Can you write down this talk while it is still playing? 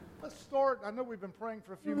let's start. I know we've been praying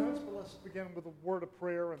for a few minutes, but let's begin with a word of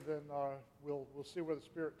prayer, and then we'll see where the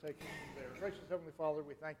Spirit takes us from there. Gracious Heavenly Father,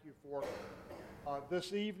 we thank you for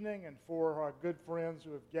this evening and for our good friends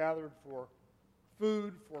who have gathered for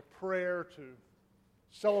food, for prayer, to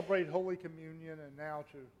celebrate Holy Communion, and now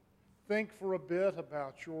to think for a bit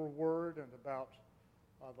about your word and about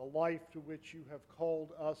the life to which you have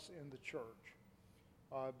called us in the church.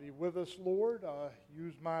 Be with us, Lord.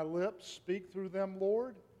 Use my lips. Speak through them,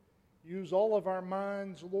 Lord. Use all of our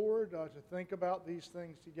minds, Lord, to think about these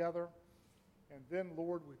things together. And then,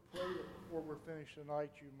 Lord, we pray that before we're finished tonight,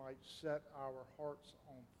 you might set our hearts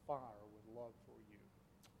on fire with love for you.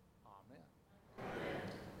 Amen.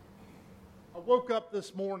 I woke up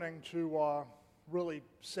this morning to really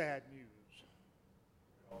sad news.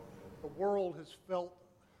 The world has felt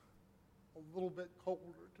a little bit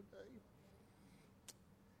colder today.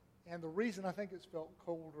 And the reason I think it's felt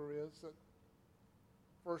colder is that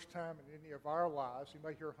first time in any of our lives, you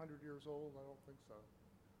may hear 100 years old, I don't think so.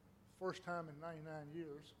 First time in 99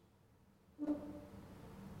 years.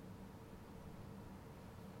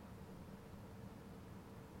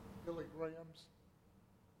 Billy Graham's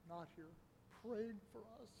not here praying for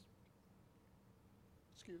us.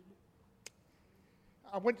 Excuse me.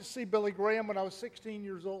 I went to see Billy Graham when I was 16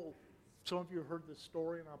 years old. Some of you have heard this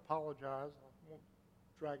story, and I apologize. I won't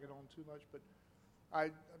drag it on too much, but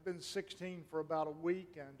I've been 16 for about a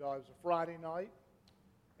week, and it was a Friday night,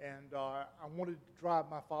 and I wanted to drive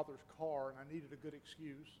my father's car, and I needed a good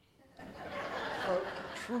excuse. So,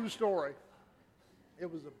 true story. It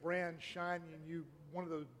was a brand shiny new, one of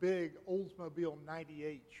those big Oldsmobile 98s.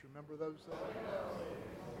 You remember those things?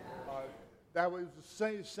 That was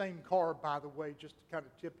the same car, by the way, just to kind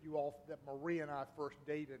of tip you off, that Marie and I first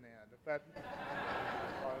dated in. If that,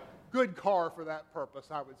 good car for that purpose,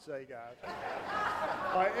 I would say, guys.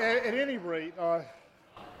 At any rate,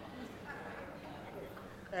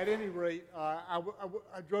 I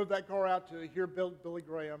drove that car out to hear Billy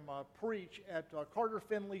Graham preach at Carter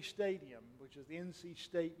Finley Stadium, which is the NC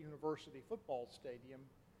State University football stadium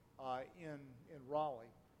in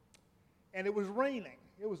Raleigh. And it was raining.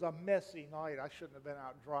 It was a messy night. I shouldn't have been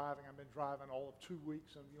out driving. I've been driving all of 2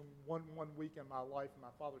 weeks, and one week in my life, and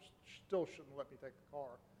my father still shouldn't let me take the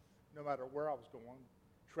car, no matter where I was going.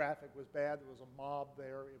 Traffic was bad. There was a mob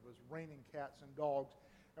there. It was raining cats and dogs.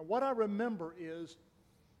 And what I remember is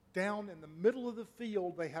down in the middle of the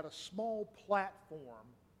field, they had a small platform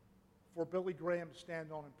for Billy Graham to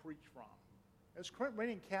stand on and preach from. It's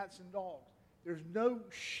raining cats and dogs. There's no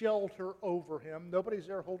shelter over him. Nobody's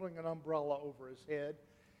there holding an umbrella over his head.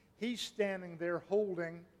 He's standing there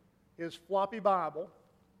holding his floppy Bible,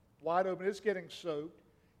 wide open. It's getting soaked.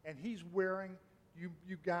 And he's wearing, you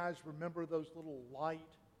guys remember those little light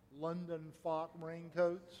London Fog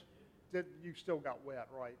raincoats? You still got wet,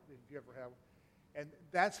 right, if you ever have. And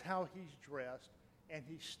that's how he's dressed. And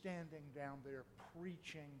he's standing down there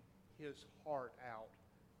preaching his heart out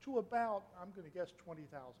to about, I'm going to guess, 20,000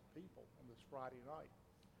 people on this Friday night.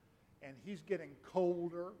 And he's getting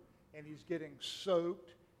colder, and he's getting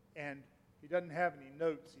soaked, and he doesn't have any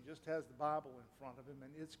notes. He just has the Bible in front of him,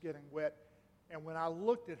 and it's getting wet. And when I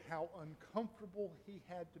looked at how uncomfortable he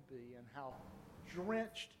had to be and how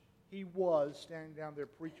drenched he was standing down there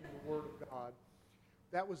preaching the Word of God,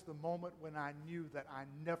 that was the moment when I knew that I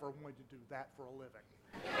never wanted to do that for a living.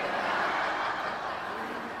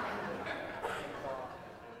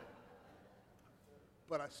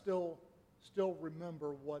 But I still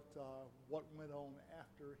remember what went on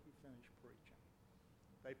after he finished preaching.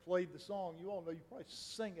 They played the song. You all know, you probably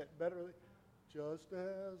sing it better. Just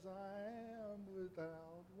as I am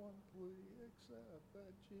without one plea except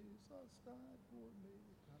that Jesus died for me.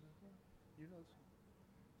 You know,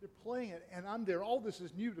 they're playing it, and I'm there. All this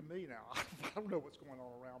is new to me now. I don't know what's going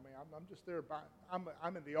on around me. I'm just there.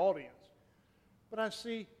 I'm in the audience. But I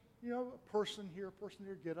see, a person here,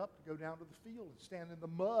 get up to go down to the field and stand in the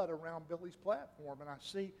mud around Billy's platform. And I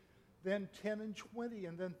see then 10 and 20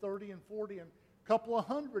 and then 30 and 40 and a couple of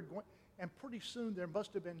hundred going. And pretty soon there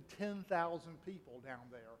must have been 10,000 people down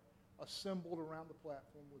there assembled around the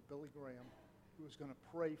platform with Billy Graham, who was going to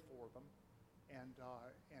pray for them and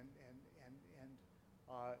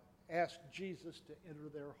ask Jesus to enter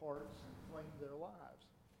their hearts and claim their lives.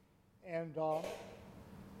 And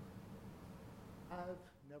I've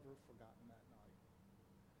never forgotten that night.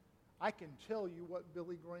 I can tell you what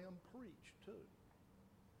Billy Graham preached, too.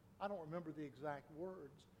 I don't remember the exact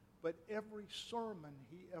words, but every sermon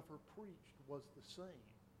he ever preached was the same.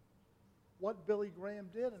 What Billy Graham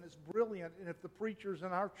did, and it's brilliant, and if the preachers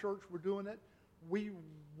in our church were doing it,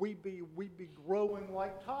 we'd be growing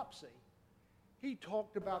like Topsy. He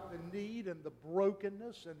talked about the need and the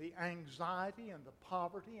brokenness and the anxiety and the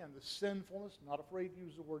poverty and the sinfulness, not afraid to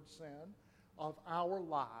use the word sin, of our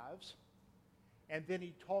lives. And then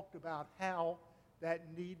he talked about how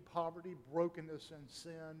that need, poverty, brokenness, and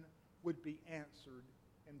sin would be answered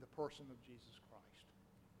in the person of Jesus Christ.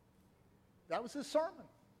 That was his sermon.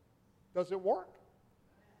 Does it work?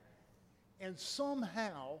 And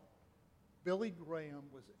somehow, Billy Graham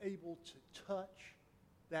was able to touch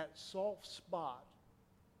that soft spot,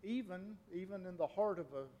 even in the heart of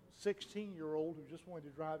a 16-year-old who just wanted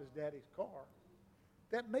to drive his daddy's car,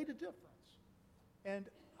 that made a difference. And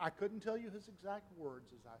I couldn't tell you his exact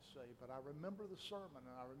words, as I say, but I remember the sermon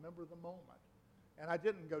and I remember the moment. And I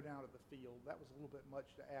didn't go down to the field. That was a little bit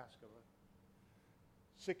much to ask of a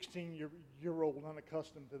 16-year-old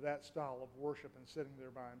unaccustomed to that style of worship and sitting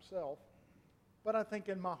there by himself. But I think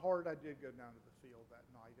in my heart I did go down to the field that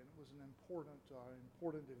night, and it was an important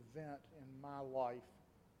event in my life,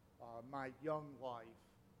 my young life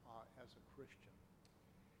as a Christian.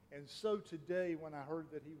 And so today, when I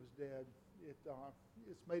heard that he was dead,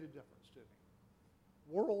 it's made a difference to me.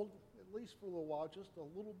 World, at least for a little while, just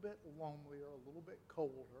a little bit lonelier, a little bit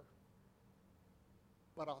colder.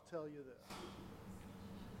 But I'll tell you this.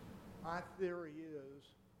 My theory is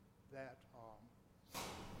that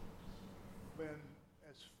when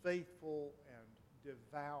as faithful and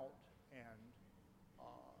devout and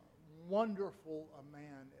wonderful a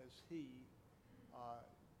man as he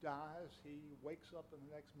dies, he wakes up in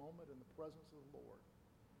the next moment in the presence of the Lord.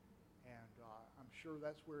 And I'm sure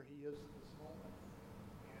that's where he is at this moment.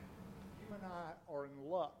 And you and I are in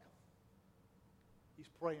luck. He's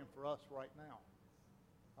praying for us right now.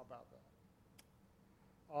 How about that?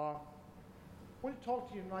 I want to talk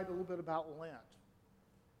to you tonight a little bit about Lent.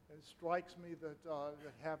 It strikes me that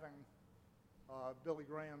having Billy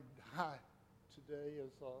Graham die today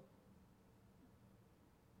is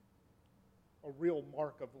a real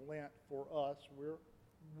mark of Lent for us.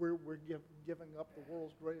 We're giving up the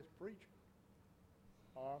world's greatest preacher.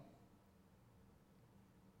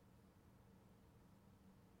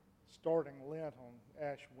 Starting Lent on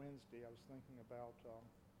Ash Wednesday, I was thinking about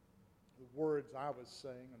the words I was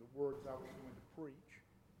saying and the words I was going to preach.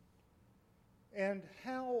 And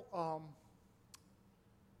how,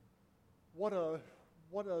 what a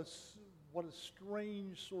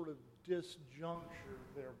strange sort of disjuncture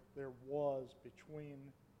there was between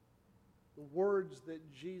the words that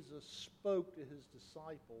Jesus spoke to his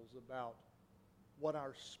disciples about what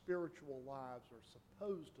our spiritual lives are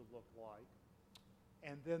supposed to look like,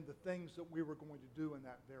 and then the things that we were going to do in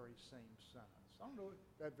that very same sentence. I don't know,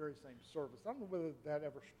 that very same service. I don't know whether that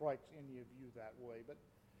ever strikes any of you that way, but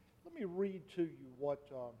let me read to you what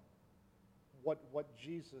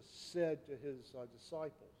Jesus said to his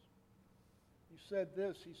disciples. He said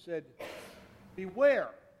this, he said,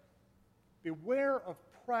 beware of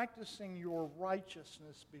practicing your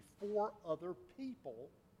righteousness before other people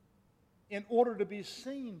in order to be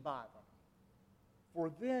seen by them.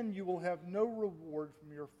 For then you will have no reward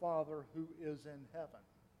from your Father who is in heaven.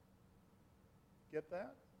 Get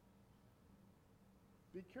that?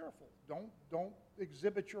 Be careful. Don't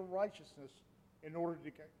exhibit your righteousness in order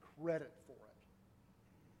to get credit for it.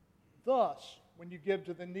 Thus, when you give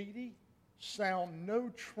to the needy, sound no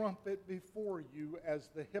trumpet before you as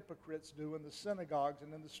the hypocrites do in the synagogues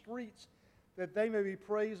and in the streets, that they may be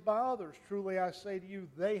praised by others. Truly I say to you,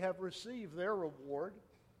 they have received their reward.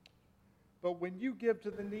 But when you give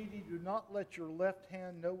to the needy, do not let your left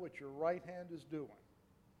hand know what your right hand is doing,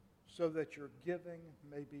 so that your giving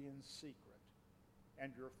may be in secret.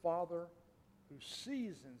 And your Father who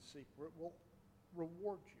sees in secret will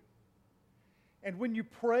reward you. And when you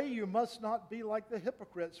pray, you must not be like the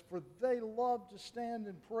hypocrites, for they love to stand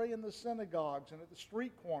and pray in the synagogues and at the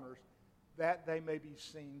street corners, that they may be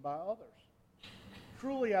seen by others.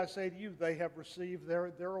 Truly I say to you, they have received their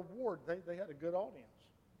reward. They had a good audience.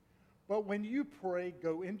 But when you pray,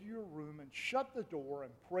 go into your room and shut the door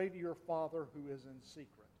and pray to your Father who is in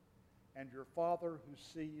secret. And your Father who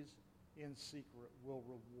sees in secret will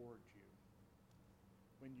reward you.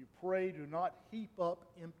 When you pray, do not heap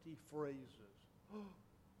up empty phrases.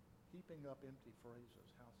 Heaping up empty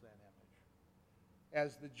phrases. How's that image?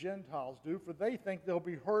 As the Gentiles do, for they think they'll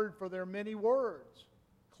be heard for their many words.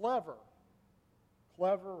 Clever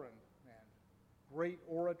and great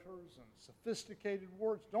orators and sophisticated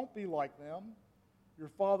words. Don't be like them. Your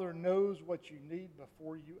Father knows what you need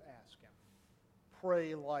before you ask Him.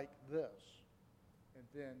 Pray like this. And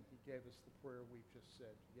then He gave us the prayer we've just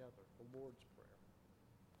said together, the Lord's Prayer.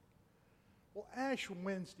 Well, Ash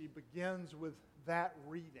Wednesday begins with that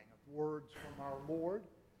reading of words from our Lord.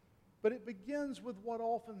 But it begins with what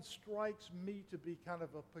often strikes me to be kind of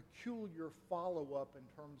a peculiar follow-up in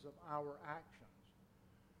terms of our actions.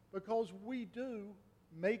 Because we do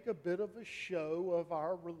make a bit of a show of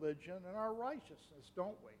our religion and our righteousness,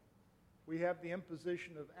 don't we? We have the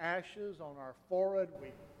imposition of ashes on our forehead.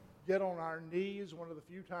 We get on our knees. One of the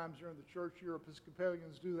few times here in the church here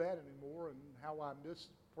Episcopalians do that anymore, and how I miss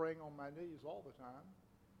praying on my knees all the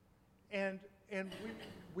time. And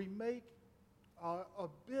we make a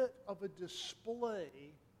bit of a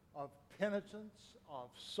display of penitence, of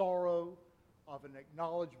sorrow, of an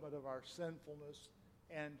acknowledgement of our sinfulness,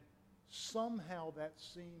 and somehow that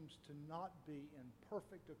seems to not be in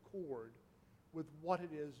perfect accord with what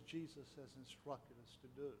it is Jesus has instructed us to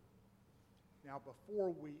do. Now, before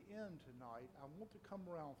we end tonight, I want to come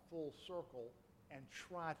around full circle and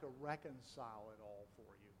try to reconcile it all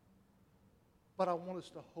for you. But I want us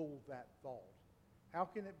to hold that thought. How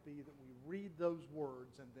can it be that we read those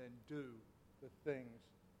words and then do the things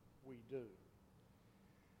we do?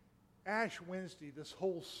 Ash Wednesday, this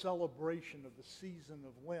whole celebration of the season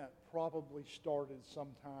of Lent, probably started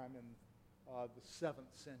sometime in the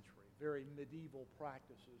 7th century, very medieval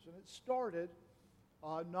practices. And it started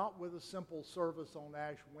not with a simple service on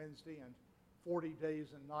Ash Wednesday and 40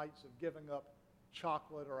 days and nights of giving up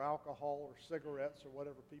chocolate or alcohol or cigarettes or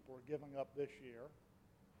whatever people are giving up this year.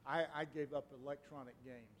 I gave up electronic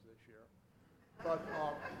games this year.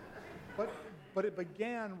 But it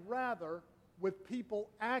began rather with people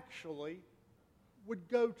actually would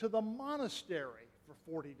go to the monastery for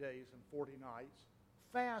 40 days and 40 nights,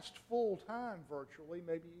 fast full time virtually,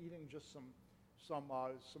 maybe eating just some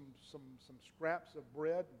scraps of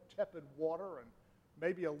bread and tepid water and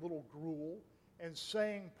maybe a little gruel, and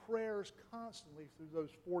saying prayers constantly through those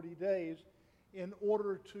 40 days in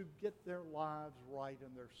order to get their lives right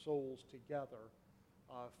and their souls together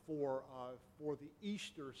for the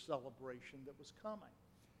Easter celebration that was coming.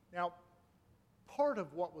 Now, part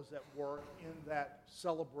of what was at work in that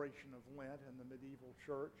celebration of Lent in the medieval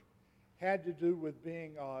church had to do with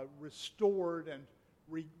being restored and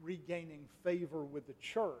regaining favor with the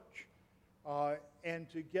church and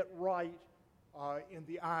to get right in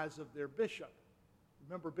the eyes of their bishop.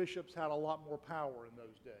 Remember, bishops had a lot more power in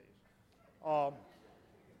those days.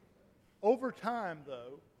 Over time,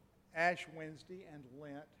 though, Ash Wednesday and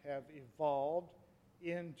Lent have evolved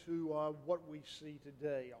into what we see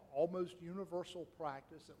today, almost universal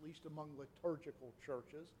practice, at least among liturgical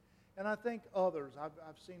churches. And I think others,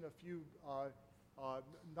 I've seen a few,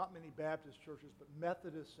 not many Baptist churches, but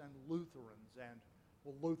Methodists and Lutherans,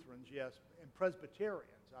 Lutherans, yes, and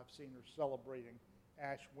Presbyterians I've seen are celebrating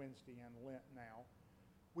Ash Wednesday and Lent now.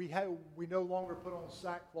 We no longer put on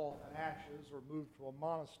sackcloth and ashes or move to a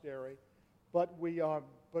monastery, but we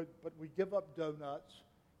give up donuts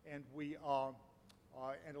and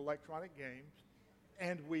and electronic games,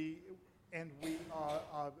 and we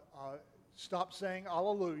stop saying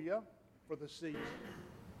Alleluia for the season,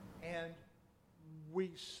 and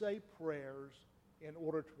we say prayers in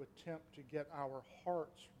order to attempt to get our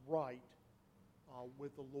hearts right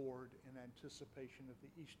with the Lord in anticipation of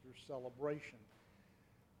the Easter celebration.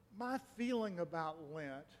 My feeling about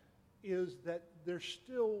Lent is that there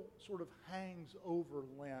still sort of hangs over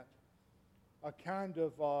Lent a kind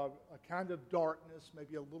of darkness,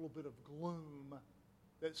 maybe a little bit of gloom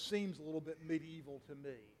that seems a little bit medieval to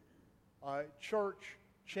me. Church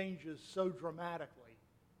changes so dramatically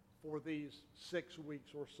for these 6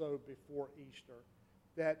 weeks or so before Easter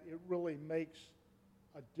that it really makes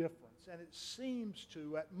a difference. And it seems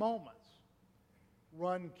to, at moments,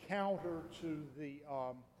 run counter to the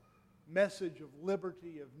message of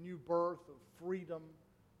liberty, of new birth, of freedom,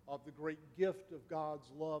 of the great gift of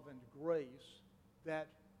God's love and grace that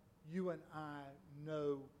you and I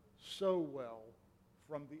know so well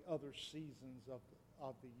from the other seasons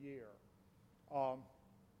of the year.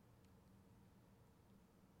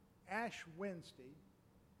 Ash Wednesday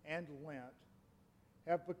and Lent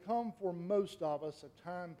have become for most of us a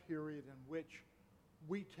time period in which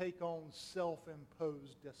we take on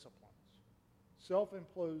self-imposed disciplines.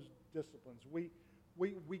 Self-imposed disciplines. We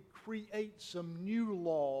create some new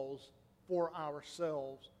laws for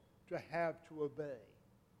ourselves to have to obey.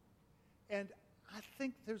 And I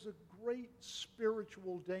think there's a great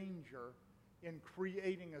spiritual danger in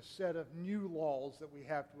creating a set of new laws that we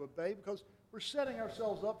have to obey because we're setting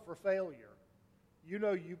ourselves up for failure. You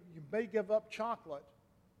know, you may give up chocolate,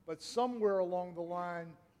 but somewhere along the line,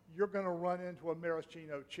 you're going to run into a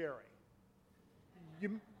maraschino cherry.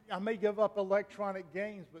 I may give up electronic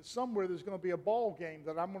games, but somewhere there's going to be a ball game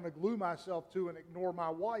that I'm going to glue myself to and ignore my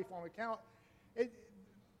wife on account.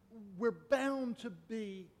 We're bound to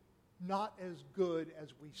be not as good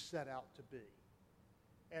as we set out to be.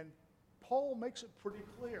 And Paul makes it pretty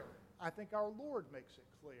clear. I think our Lord makes it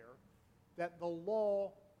clear that the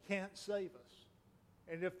law can't save us.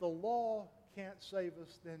 And if the law can't save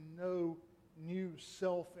us, then no new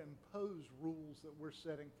self-imposed rules that we're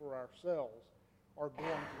setting for ourselves are going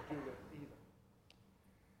to do it either.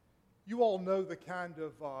 You all know the kind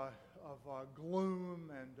of gloom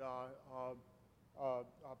and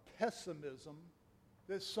pessimism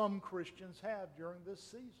that some Christians have during this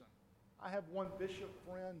season. I have one bishop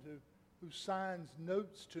friend who signs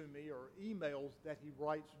notes to me or emails that he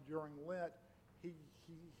writes during Lent. He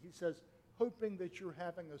says, hoping that you're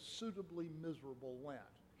having a suitably miserable Lent.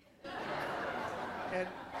 And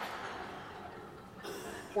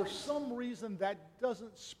for some reason, that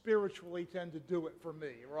doesn't spiritually tend to do it for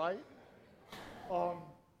me, right?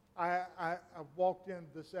 I walked in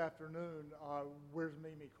this afternoon. Where's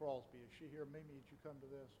Mimi Crosby? Is she here? Mimi, did you come to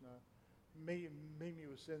this? No. Mimi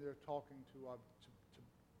was sitting there talking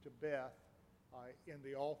to Beth in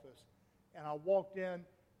the office. And I walked in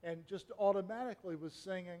and just automatically was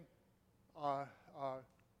singing,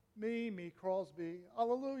 Mimi Crosby,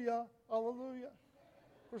 hallelujah, hallelujah.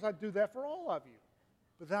 Of course, I'd do that for all of you.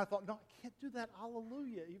 But then I thought, no, I can't do that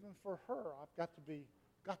hallelujah even for her. I've got to be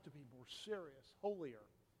more serious, holier,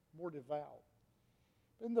 more devout.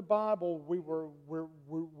 In the Bible,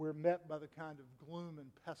 we're met by the kind of gloom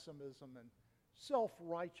and pessimism and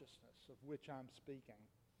self-righteousness of which I'm speaking.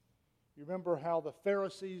 You remember how the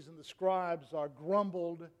Pharisees and the scribes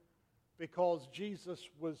grumbled because Jesus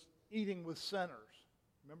was eating with sinners.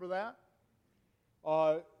 Remember that?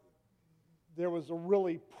 There was a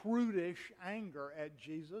really prudish anger at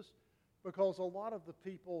Jesus because a lot of the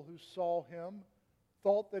people who saw him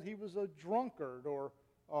thought that he was a drunkard or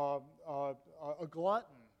a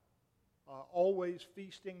glutton, always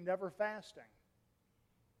feasting, never fasting.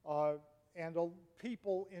 And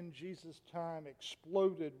people in Jesus' time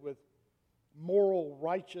exploded with moral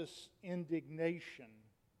righteous indignation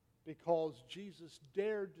because Jesus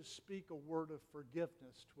dared to speak a word of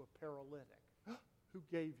forgiveness to a paralytic. Who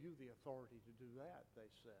gave you the authority to do that, they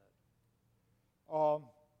said.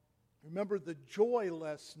 Remember the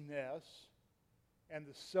joylessness and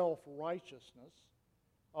the self-righteousness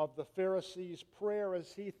of the Pharisee's prayer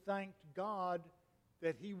as he thanked God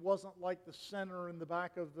that he wasn't like the sinner in the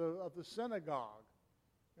back of the synagogue.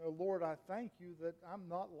 You know, Lord, I thank you that I'm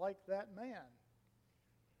not like that man.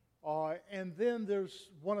 And then there's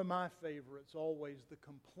one of my favorites, always the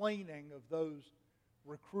complaining of those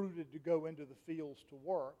recruited to go into the fields to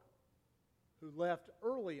work, who left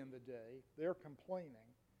early in the day. They're complaining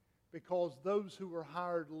because those who were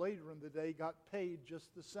hired later in the day got paid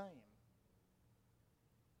just the same.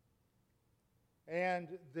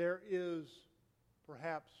 And there is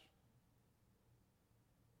perhaps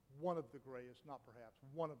one of the greatest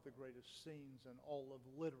scenes in all of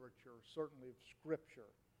literature, certainly of Scripture,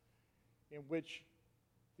 in which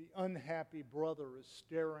the unhappy brother is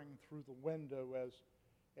staring through the window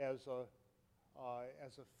as a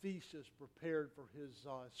feast is prepared for his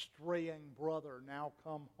straying brother now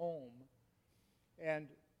come home, and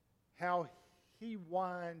how he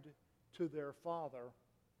whined to their father,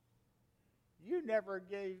 "You never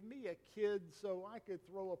gave me a kid so I could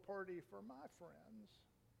throw a party for my friends."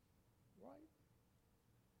 Right?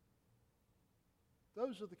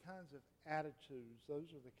 Those are the kinds of attitudes,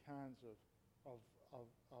 those are the kinds of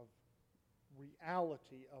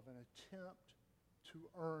reality of an attempt to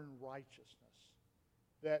earn righteousness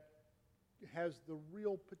that has the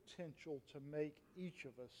real potential to make each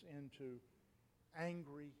of us into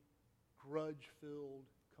angry, grudge-filled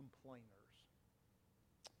complainers.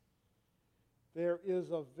 There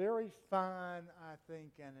is a very fine, I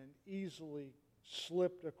think, and an easily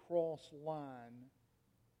slipped across line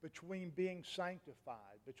between being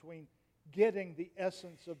sanctified, between getting the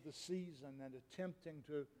essence of the season and attempting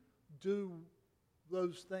to do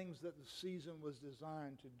those things that the season was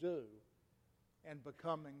designed to do, and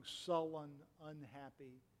becoming sullen,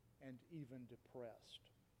 unhappy, and even depressed.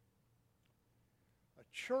 A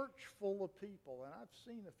church full of people, and I've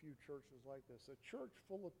seen a few churches like this, a church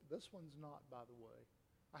full of, this one's not, by the way.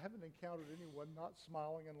 I haven't encountered anyone not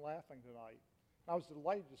smiling and laughing tonight. I was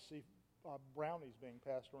delighted to see brownies being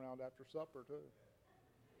passed around after supper, too.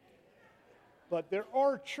 But there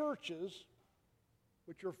are churches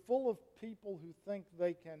which are full of people who think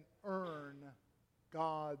they can earn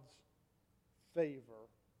God's favor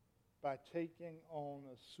by taking on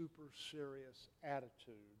a super serious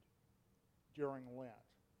attitude during Lent,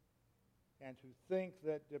 and who think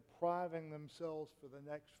that depriving themselves for the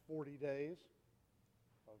next 40 days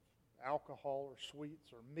of alcohol or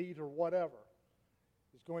sweets or meat or whatever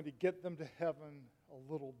is going to get them to heaven a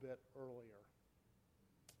little bit earlier.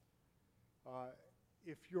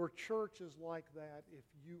 If your church is like that, if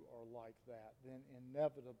you are like that, then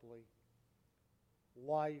inevitably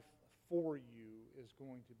life for you is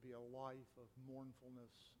going to be a life of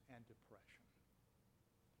mournfulness and depression.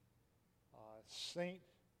 St.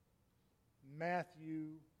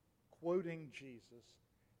 Matthew, quoting Jesus,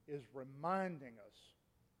 is reminding us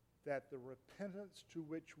that the repentance to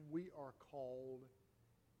which we are called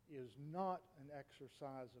is not an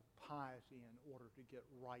exercise of piety in order to get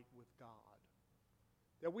right with God.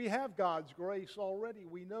 That we have God's grace already.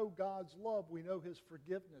 We know God's love. We know His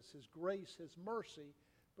forgiveness, His grace, His mercy,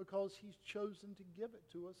 because He's chosen to give it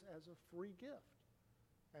to us as a free gift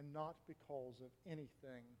and not because of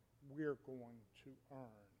anything we're going to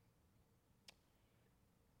earn.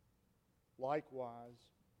 Likewise,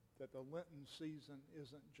 that the Lenten season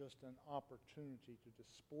isn't just an opportunity to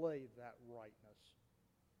display that rightness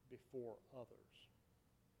before others.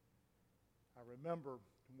 I remember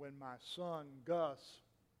when my son, Gus,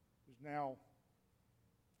 who's now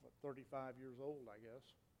 35 years old, I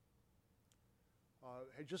guess,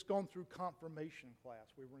 had just gone through confirmation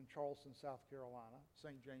class. We were in Charleston, South Carolina,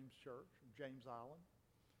 St. James Church, James Island.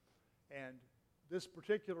 And this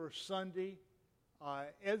particular Sunday,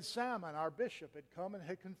 Ed Salmon, our bishop, had come and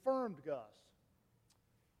had confirmed Gus.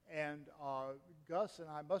 And Gus and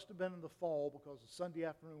I must have been in the fall, because the Sunday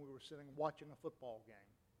afternoon we were sitting watching a football game.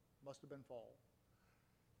 Must have been fall.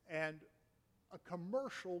 And a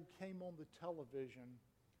commercial came on the television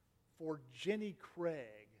for Jenny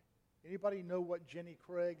Craig. Anybody know what Jenny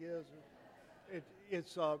Craig is?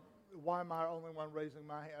 It's why am I the only one raising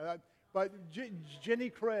my hand? But Jenny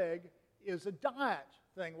Craig is a diet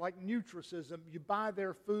thing, like Nutrisysm. You buy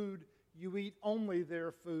their food, you eat only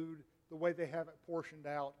their food, the way they have it portioned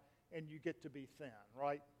out, and you get to be thin,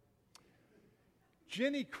 right?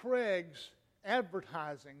 Jenny Craig's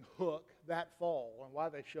advertising hook that fall, and why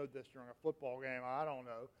they showed this during a football game, I don't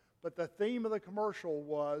know, but the theme of the commercial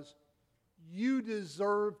was, "You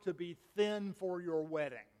deserve to be thin for your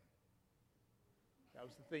wedding." That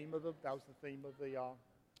was the theme of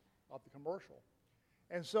the commercial.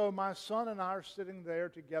 And so my son and I are sitting there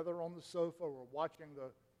together on the sofa. We're watching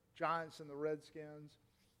the Giants and the Redskins.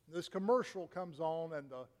 This commercial comes on, and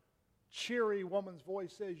the cheery woman's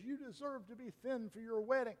voice says, "You deserve to be thin for your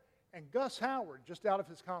wedding." And Gus Howard, just out of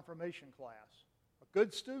his confirmation class, a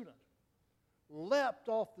good student, leapt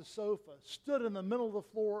off the sofa, stood in the middle of the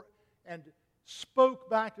floor, and spoke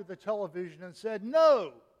back to the television and said,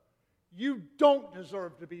 "No, you don't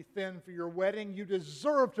deserve to be thin for your wedding. You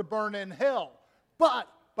deserve to burn in hell.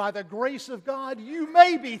 But by the grace of God, you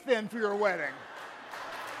may be thin for your wedding."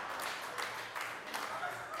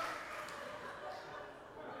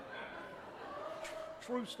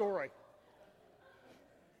 True story.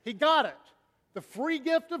 He got it. The free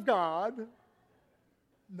gift of God,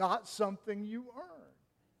 not something you earn.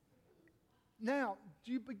 Now,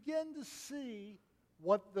 do you begin to see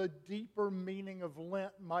what the deeper meaning of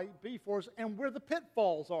Lent might be for us and where the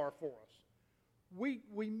pitfalls are for us?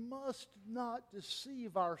 We must not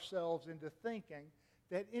deceive ourselves into thinking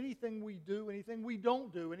that anything we do, anything we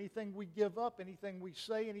don't do, anything we give up, anything we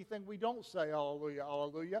say, anything we don't say, hallelujah,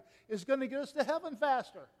 hallelujah, is going to get us to heaven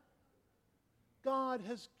faster. God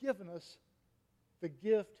has given us the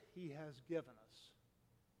gift He has given us.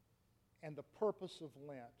 And the purpose of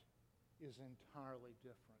Lent is entirely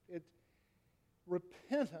different.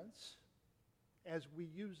 Repentance, as we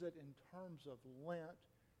use it in terms of Lent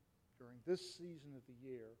during this season of the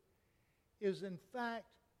year, is in fact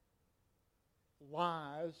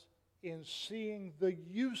lies in seeing the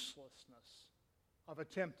uselessness of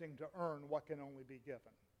attempting to earn what can only be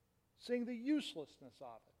given. Seeing the uselessness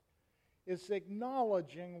of it. It's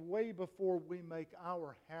acknowledging way before we make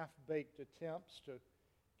our half-baked attempts to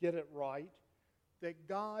get it right that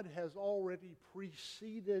God has already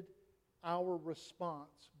preceded our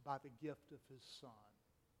response by the gift of His Son.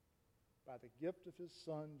 By the gift of His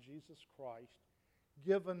Son, Jesus Christ,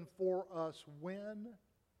 given for us when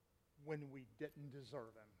we didn't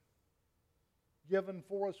deserve Him. Given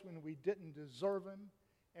for us when we didn't deserve Him,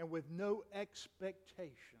 and with no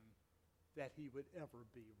expectation that He would ever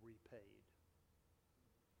be repaid.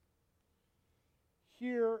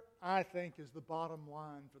 Here, I think, is the bottom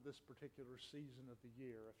line for this particular season of the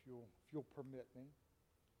year, if you'll permit me.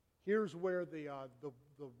 Here's where the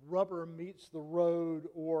rubber meets the road,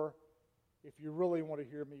 or if you really want to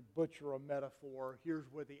hear me butcher a metaphor,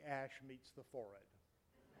 here's where the ash meets the forehead.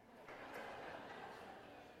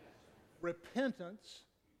 Repentance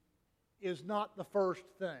is not the first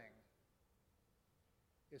thing.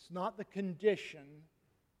 It's not the condition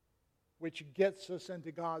which gets us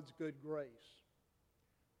into God's good grace.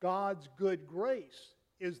 God's good grace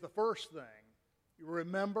is the first thing. You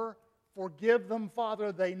remember, forgive them,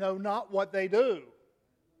 Father, they know not what they do.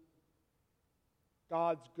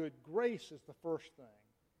 God's good grace is the first thing.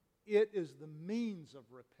 It is the means of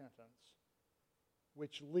repentance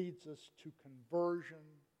which leads us to conversion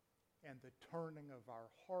and the turning of our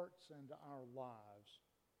hearts and our lives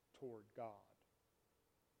toward God.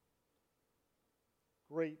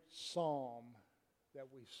 Great psalm that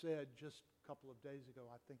we said just a couple of days ago.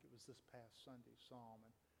 I think it was this past Sunday's psalm.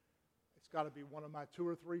 And it's got to be one of my 2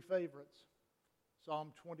 or 3 favorites.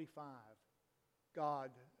 Psalm 25.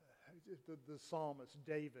 God, the psalmist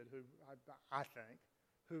David, who I think,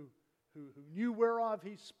 who knew whereof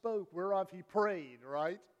he spoke, whereof he prayed,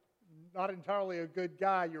 right? Not entirely a good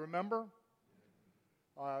guy, you remember?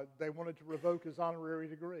 They wanted to revoke his honorary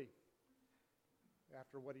degree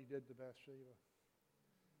after what he did to Bathsheba.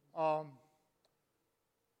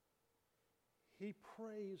 He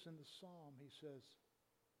prays in the psalm, he says,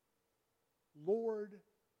 Lord,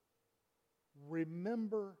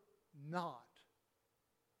 remember not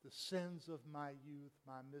the sins of my youth,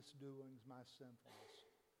 my misdoings, my sinfulness.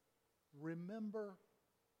 Remember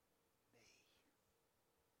me.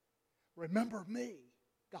 Remember me,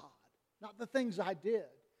 God, not the things I did.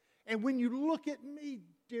 And when you look at me,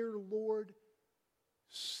 dear Lord,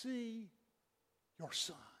 see your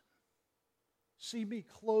Son. See me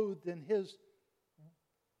clothed in His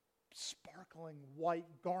sparkling white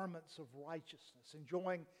garments of righteousness,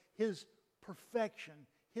 enjoying His perfection,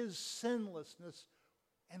 His sinlessness.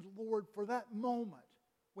 And Lord, for that moment,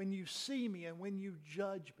 when you see me and when you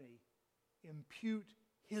judge me, impute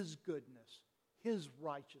His goodness, His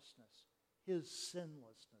righteousness, His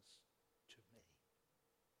sinlessness to me.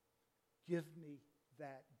 Give me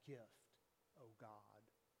that gift, O God.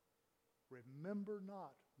 Remember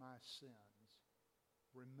not my sins.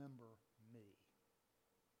 Remember me.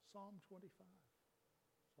 Psalm 25.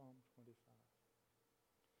 Psalm 25.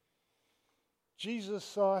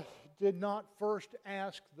 Jesus did not first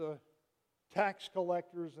ask the tax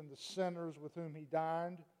collectors and the sinners with whom He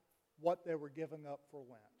dined what they were giving up for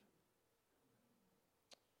Lent.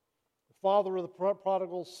 The father of the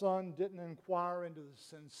prodigal son didn't inquire into the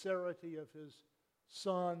sincerity of his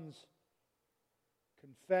son's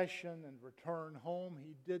confession and return home.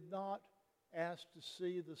 He did not ask to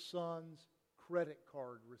see the son's credit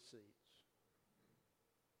card receipts.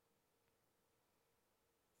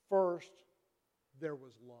 First, there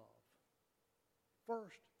was love.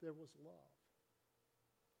 First, there was love.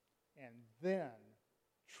 And then,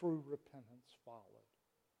 true repentance followed.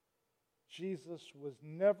 Jesus was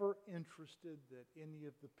never interested that any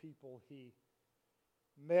of the people He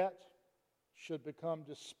met should become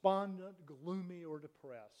despondent, gloomy, or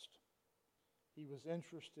depressed. He was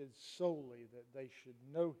interested solely that they should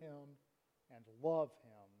know Him and love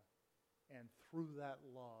Him, and through that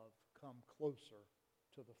love come closer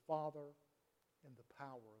to the Father in the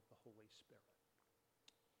power of the Holy Spirit.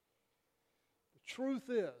 The truth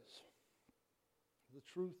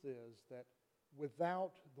is that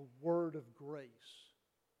without the word of grace,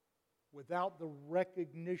 without the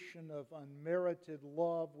recognition of unmerited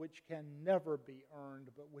love, which can never be earned,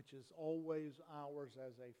 but which is always ours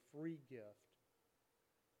as a free gift,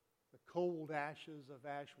 the cold ashes of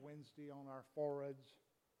Ash Wednesday on our foreheads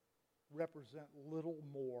represent little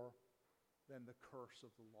more than the curse of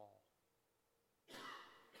the law.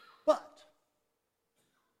 But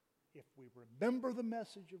if we remember the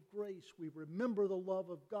message of grace, we remember the love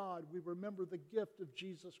of God, we remember the gift of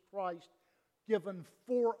Jesus Christ given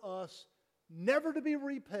for us, never to be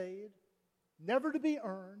repaid, never to be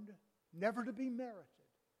earned, never to be merited.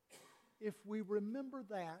 If we remember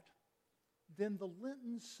that, then the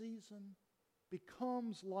Lenten season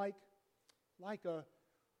becomes like the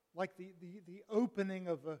opening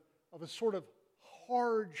of a sort of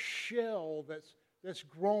hard shell that's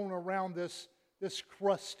grown around this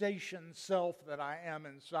crustacean self that I am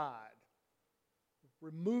inside.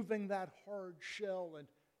 Removing that hard shell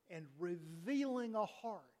and revealing a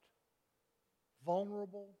heart,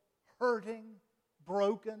 vulnerable, hurting,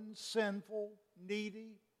 broken, sinful,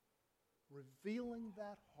 needy, revealing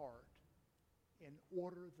that heart in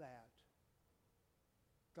order that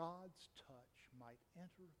God's touch might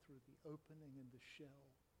enter through the opening in the shell,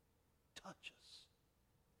 touch us,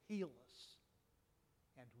 heal us,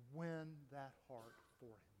 and win that heart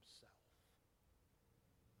for Himself.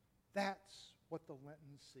 That's what the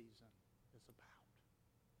Lenten season is about.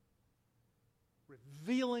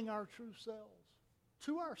 Revealing our true selves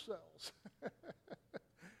to ourselves.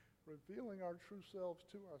 Revealing our true selves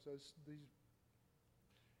to ourselves in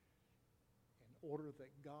order that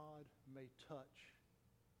God may touch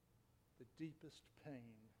the deepest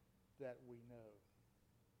pain that we know.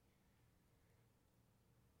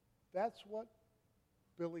 That's what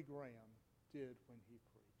Billy Graham did when he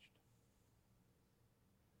preached.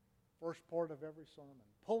 First part of every sermon,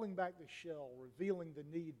 pulling back the shell, revealing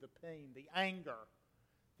the need, the pain, the anger,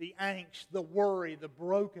 the angst, the worry, the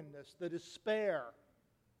brokenness, the despair,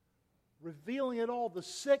 revealing it all, the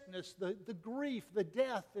sickness, the grief, the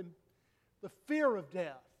death, and the fear of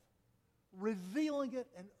death, revealing it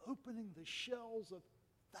and opening the shells of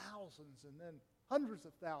thousands and then hundreds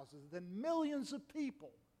of thousands, then millions of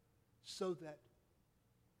people, so that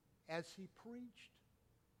as he preached,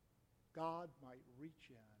 God might reach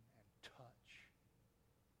in and touch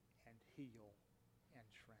and heal and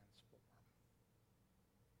transform.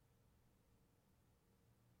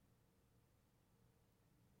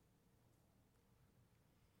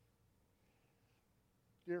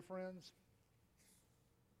 Dear friends,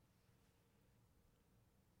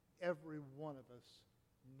 every one of us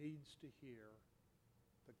needs to hear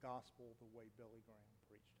the gospel the way Billy Graham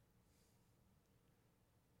preached it.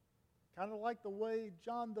 Kind of like the way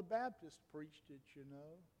John the Baptist preached it, you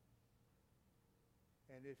know.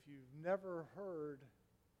 And if you've never heard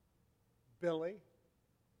Billy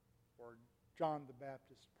or John the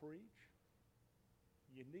Baptist preach,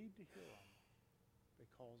 you need to hear them,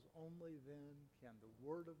 because only then can the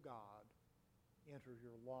Word of God enter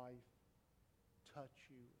your life, touch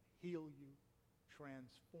you, heal you,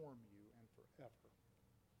 transform you, and forever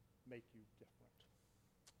make you different.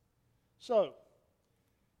 So,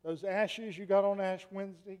 those ashes you got on Ash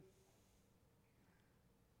Wednesday,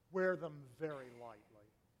 wear them very lightly.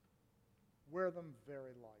 Wear them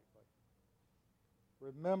very lightly.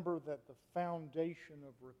 Remember that the foundation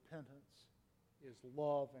of repentance is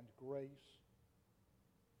love and grace,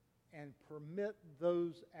 and permit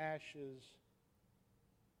those ashes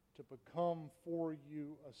to become for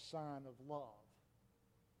you a sign of love,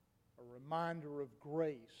 a reminder of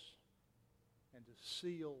grace, and a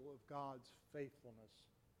seal of God's faithfulness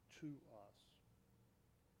to us.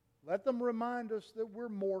 Let them remind us that we're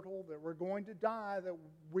mortal, that we're going to die, that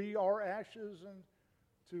we are ashes, and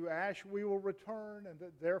to ash we will return, and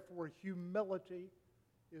that therefore humility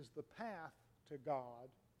is the path to God.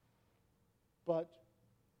 But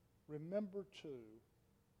remember, too,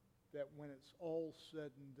 that when it's all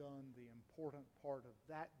said and done, the important part of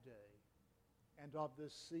that day and of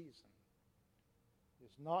this season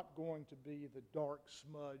is not going to be the dark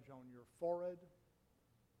smudge on your forehead,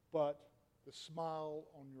 but the smile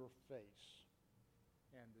on your face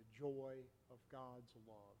and the joy of God's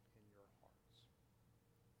love in your hearts.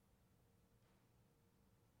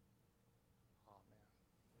 Amen.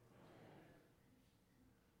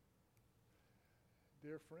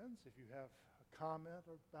 Dear friends, if you have a comment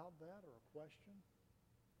about that or a question,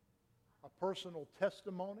 a personal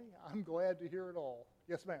testimony, I'm glad to hear it all.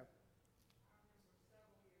 Yes, ma'am.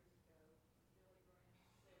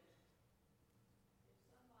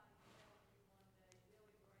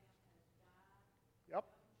 Yep.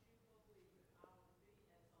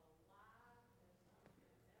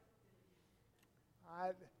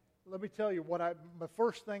 Let me tell you the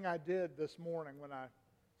first thing I did this morning when I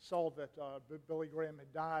saw that Billy Graham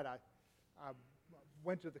had died. I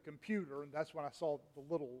went to the computer, and that's when I saw the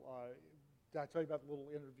little. Did I tell you about the little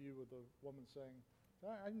interview with the woman saying?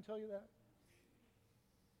 I didn't tell you that.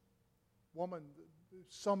 Woman,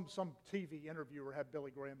 some TV interviewer had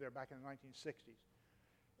Billy Graham there back in the 1960s,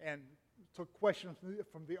 and took questions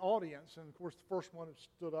from the audience. And of course, the first one that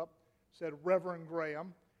stood up said, "Reverend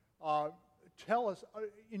Graham, tell us,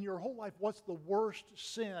 in your whole life, what's the worst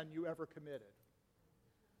sin you ever committed?"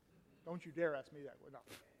 Don't you dare ask me that. No.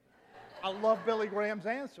 I love Billy Graham's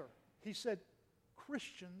answer. He said,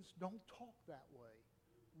 "Christians don't talk that way.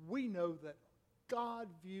 We know that God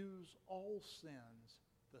views all sins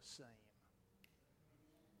the same."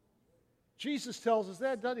 Jesus tells us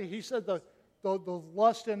that, doesn't he? He said, the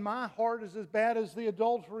lust in my heart is as bad as the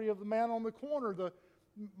adultery of the man on the corner.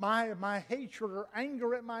 My hatred or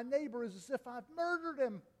anger at my neighbor is as if I've murdered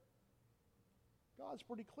him. God's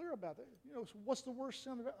pretty clear about that. You know, so what's the worst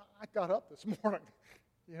sin? I got up this morning,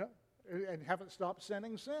 and haven't stopped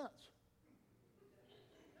sinning since.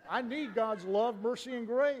 I need God's love, mercy, and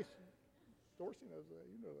grace. Dorsey knows that.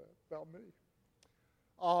 You know that about me.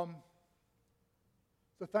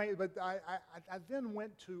 But I then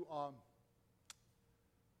went to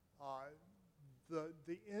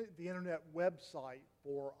the internet website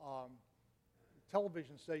for a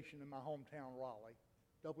television station in my hometown, Raleigh,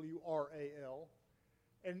 WRAL.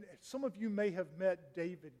 And some of you may have met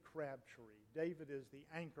David Crabtree. David is the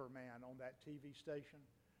anchor man on that TV station.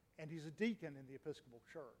 and he's a deacon in the Episcopal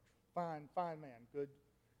Church. Fine man, good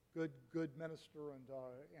minister, and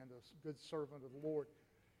a good servant of the Lord.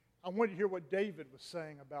 I wanted to hear what David was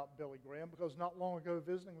saying about Billy Graham, because not long ago,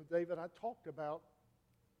 visiting with David, I talked about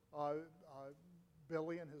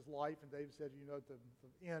Billy and his life, and David said,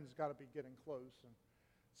 the end's got to be getting close. And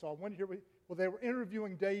so I wanted to hear, they were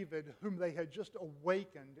interviewing David, whom they had just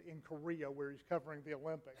awakened in Korea, where he's covering the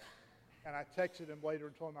Olympics. And I texted him later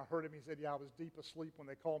and told him I heard him. He said, I was deep asleep when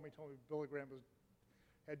they called me, told me Billy Graham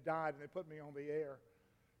had died, and they put me on the air.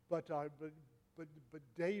 But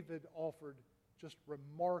David offered just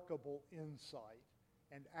remarkable insight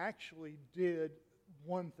and actually did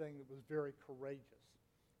one thing that was very courageous.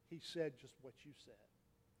 He said just what you said.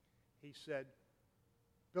 He said,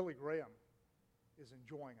 Billy Graham is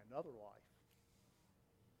enjoying another life.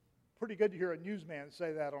 Pretty good to hear a newsman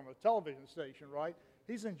say that on a television station, right?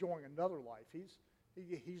 He's enjoying another life.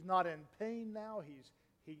 He's not in pain now.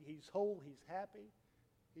 He's whole. He's happy.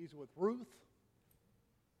 He's with Ruth.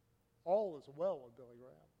 All is well with Billy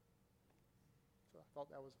Graham. So I thought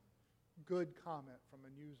that was a good comment from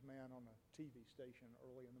a newsman on a TV station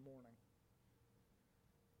early in the morning.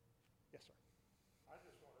 Yes, sir. I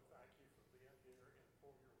just want to thank you for being here and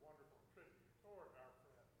for your wonderful tribute toward our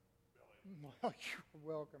friend Billy. Well, you're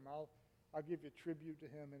welcome. I'll give you tribute to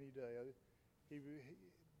him any day.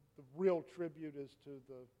 The real tribute is to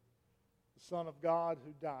the Son of God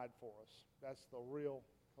who died for us. That's the real,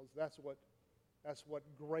 because that's what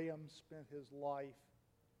Graham spent his life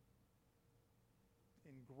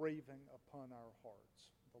engraving upon our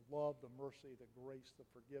hearts. The love, the mercy, the grace, the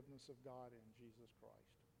forgiveness of God in Jesus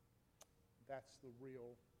Christ. That's the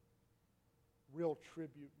real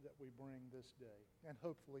tribute that we bring this day, and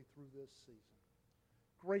hopefully through this season.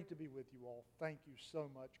 Great to be with you all. Thank you so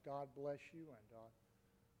much. God bless you. And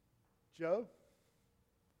Joe,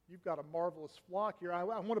 you've got a marvelous flock here. I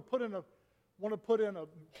want to put in one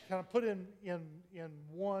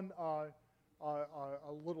a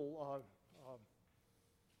little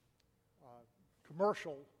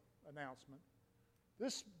commercial announcement.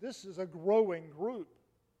 This is a growing group.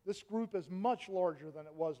 This group is much larger than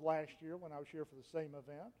it was last year when I was here for the same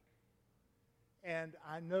event. And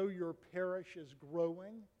I know your parish is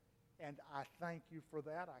growing, and I thank you for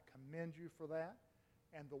that. I commend you for that.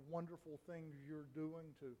 And the wonderful things you're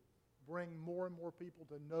doing to bring more and more people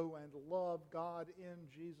to know and love God in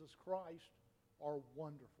Jesus Christ are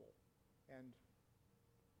wonderful. And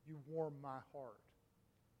you warm my heart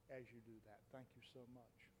as you do that. Thank you so much.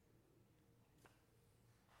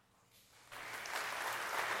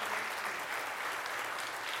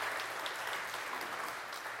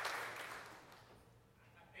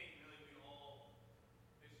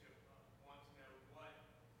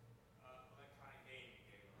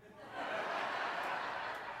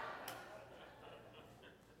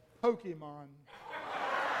 Pokemon.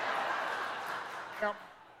 Now,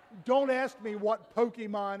 don't ask me what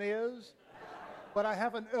Pokemon is, but I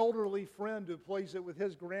have an elderly friend who plays it with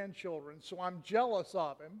his grandchildren, so I'm jealous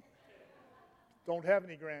of him. Don't have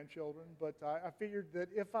any grandchildren, but I figured that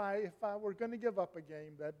if I were going to give up a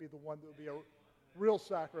game, that'd be the one that would be a real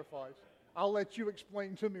sacrifice. I'll let you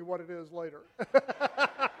explain to me what it is later.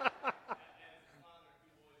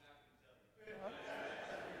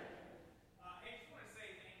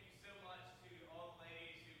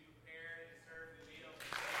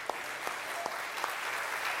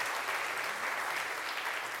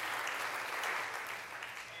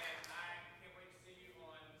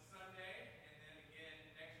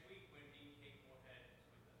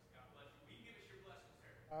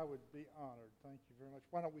 I would be honored. Thank you very much.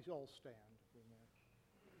 Why don't we all stand for a minute?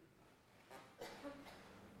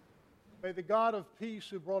 May the God of peace,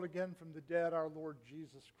 who brought again from the dead our Lord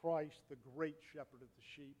Jesus Christ, the great shepherd of the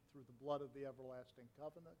sheep, through the blood of the everlasting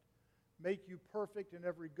covenant, make you perfect in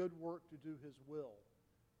every good work to do his will,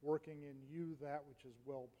 working in you that which is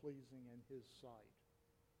well-pleasing in his sight.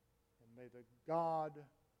 And may the God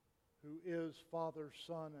who is Father,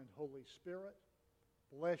 Son, and Holy Spirit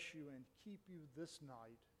bless you and keep you this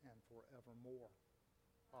night and forevermore.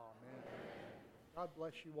 Amen. God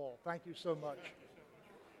bless you all. Thank you so much.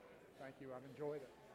 Thank you. I've enjoyed it.